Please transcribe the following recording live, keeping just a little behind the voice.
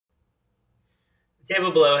The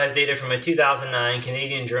table below has data from a 2009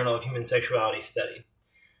 Canadian Journal of Human Sexuality study.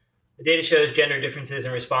 The data shows gender differences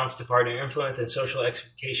in response to partner influence and social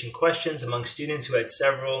expectation questions among students who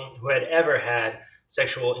had ever had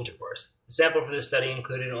sexual intercourse. The sample for this study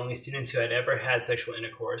included only students who had ever had sexual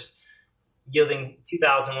intercourse, yielding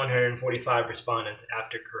 2,145 respondents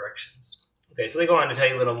after corrections. Okay, so they go on to tell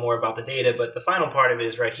you a little more about the data, but the final part of it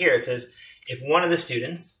is right here. It says if one of the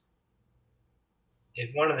students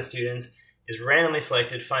is randomly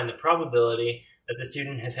selected, find the probability that the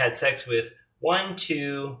student has had sex with 1,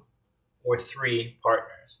 2, or 3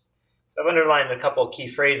 partners. So I've underlined a couple of key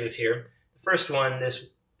phrases here. The first one,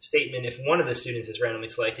 this statement, if one of the students is randomly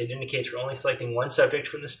selected, indicates we're only selecting one subject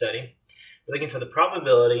from the study. We're looking for the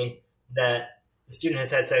probability that the student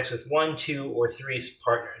has had sex with 1, 2, or 3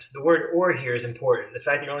 partners. The word or here is important. The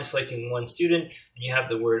fact that you're only selecting one student and you have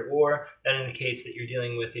the word or, that indicates that you're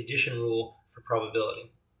dealing with the addition rule for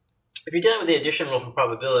probability. If you're dealing with the addition rule for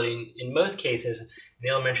probability, in most cases, in the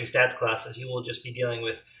elementary stats classes, you will just be dealing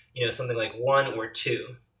with something like 1 or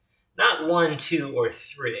 2. Not 1, 2, or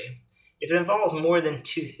 3. If it involves more than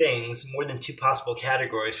 2 things, more than 2 possible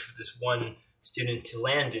categories for this one student to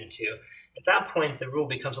land into, at that point, the rule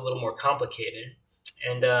becomes a little more complicated.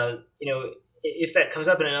 And, if that comes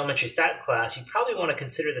up in an elementary stat class, you probably want to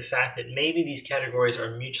consider the fact that maybe these categories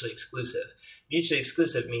are mutually exclusive. Mutually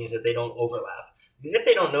exclusive means that they don't overlap. Because if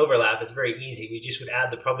they don't overlap, it's very easy. We just would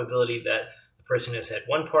add the probability that the person has had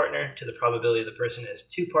 1 partner to the probability the person has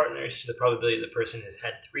 2 partners to the probability the person has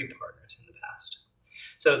had 3 partners in the past.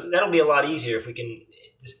 So that'll be a lot easier if we can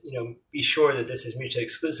just be sure that this is mutually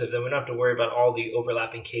exclusive. Then we don't have to worry about all the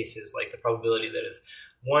overlapping cases, like the probability that it's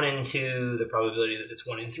 1 and 2, the probability that it's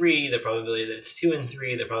 1 and 3, the probability that it's 2 and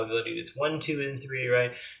 3, the probability that it's 1, 2, and 3,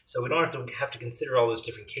 right? So we don't have to consider all those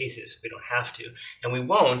different cases if we don't have to. And we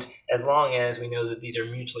won't as long as we know that these are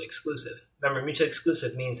mutually exclusive. Remember, mutually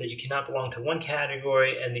exclusive means that you cannot belong to one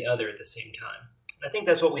category and the other at the same time. And I think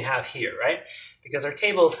that's what we have here, right? Because our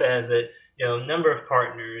table says that, number of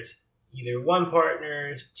partners, either 1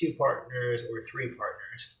 partner, 2 partners, or 3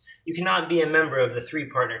 partners. You cannot be a member of the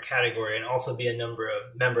 3-partner category and also be a member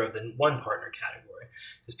of the 1-partner category,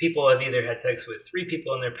 because people have either had sex with 3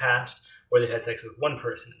 people in their past or they've had sex with 1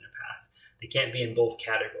 person in their past. They can't be in both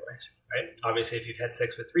categories, right? Obviously, if you've had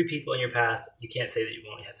sex with 3 people in your past, you can't say that you've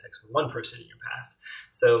only had sex with 1 person in your past.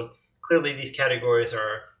 So clearly, these categories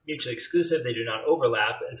are mutually exclusive. They do not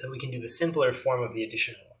overlap, and so we can do the simpler form of the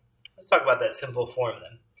addition rule. Let's talk about that simple form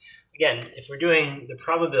then. Again, if we're doing the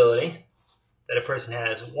probability that a person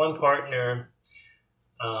has 1 partner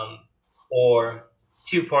or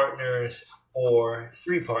 2 partners or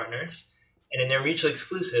 3 partners, and they're mutually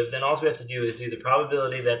exclusive, then all we have to do is do the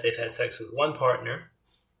probability that they've had sex with 1 partner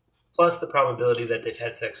plus the probability that they've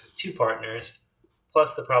had sex with 2 partners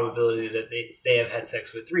plus the probability that they have had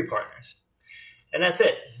sex with 3 partners. And that's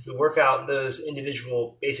it. If we work out those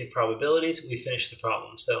individual basic probabilities, we finish the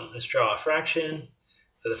problem. So let's draw a fraction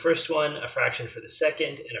for the first one, a fraction for the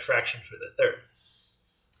second, and a fraction for the third.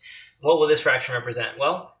 What will this fraction represent?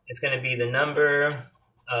 Well, it's going to be the number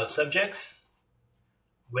of subjects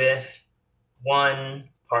with 1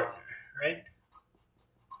 partner, right?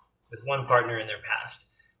 With 1 partner in their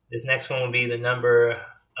past. This next one will be the number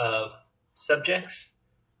of subjects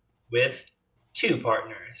with 2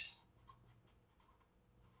 partners.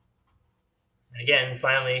 And again,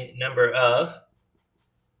 finally, number of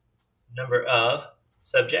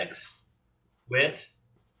subjects with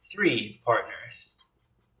 3 partners.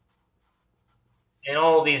 And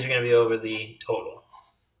all of these are going to be over the total.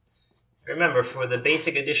 Remember, for the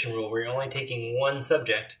basic addition rule, where you're only taking 1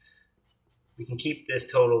 subject, we can keep this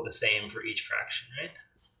total the same for each fraction, right?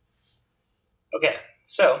 Okay,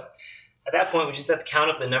 so at that point, we just have to count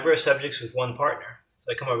up the number of subjects with 1 partner. So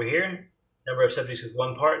I come over here, number of subjects with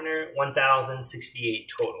 1 partner, 1,068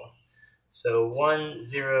 total. So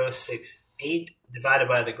 1,068 divided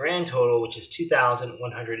by the grand total, which is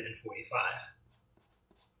 2,145.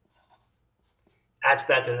 Add to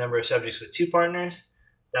that the number of subjects with 2 partners.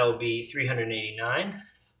 That will be 389.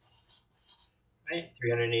 Right?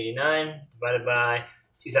 389 divided by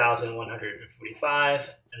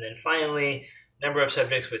 2,145. And then finally, number of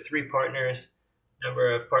subjects with 3 partners.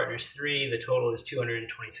 Number of partners 3. The total is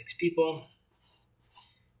 226 people.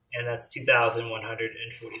 And that's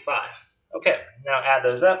 2,145. Okay, now add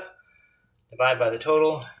those up, divide by the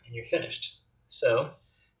total, and you're finished. So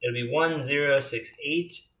it'll be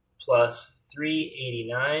 1,068 plus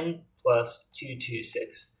 389 plus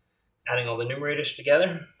 226. Adding all the numerators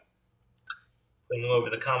together, putting them over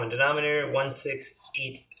the common denominator,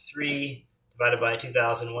 1,683 divided by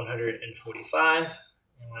 2,145.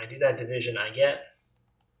 And when I do that division, I get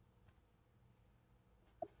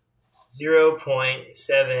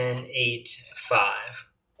 0.785,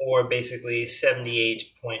 or basically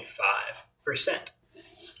 78.5%. And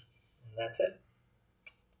that's it.